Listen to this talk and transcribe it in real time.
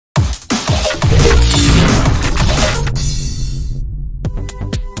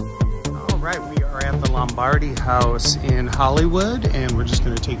Lombardi House in Hollywood, and we're just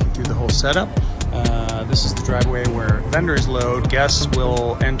going to take you through the whole setup. This is the driveway where vendors load. Guests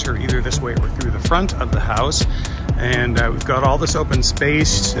will enter either this way or through the front of the house. And we've got all this open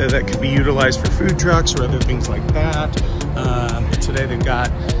space that could be utilized for food trucks or other things like that. Today they've got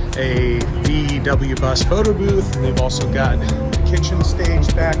a VW bus photo booth, and they've also got the kitchen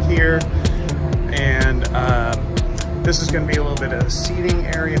stage back here. And this is going to be a little bit of a seating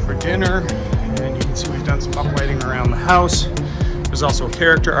area for dinner. And you can see we've done some uplighting around the house. There's also a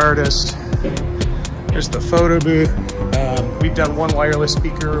character artist. There's the photo booth. We've done one wireless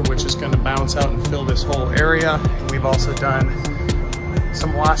speaker, which is going to bounce out and fill this whole area. We've also done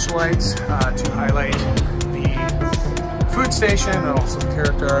some wash lights to highlight the food station and also the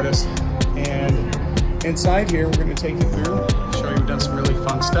character artist. And inside here, we're going to take you through, show you we've done some really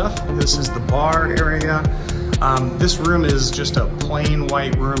fun stuff. This is the bar area. This room is just a plain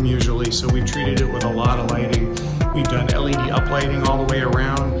white room usually, so we've treated it with a lot of lighting. We've done LED uplighting all the way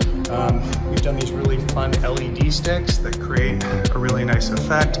around. We've done these really fun LED sticks that create a really nice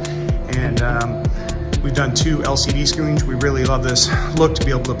effect. And we've done 2 LCD screens. We really love this look to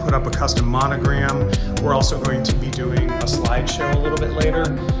be able to put up a custom monogram. We're also going to be doing a slideshow a little bit later.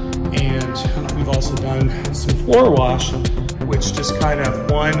 And we've also done some floor wash, which just kind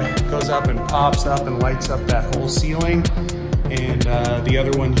of, one goes up and pops up and lights up that whole ceiling. And the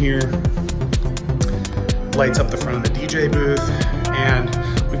other one here lights up the front of the DJ booth. And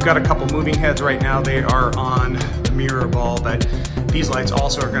we've got a couple moving heads right now. They are on the mirror ball, but these lights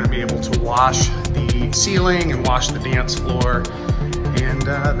also are going to be able to wash the ceiling and wash the dance floor. And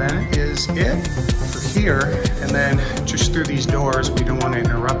that is it for here. And then just through these doors, we don't want to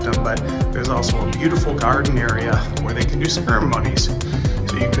interrupt them, but there's also a beautiful garden area where they can do ceremonies.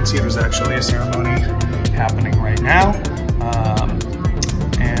 So you can see there's actually a ceremony happening right now.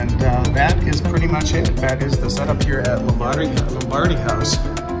 That is pretty much it. That is the setup here at Lombardi House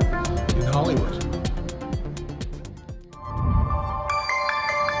in Hollywood.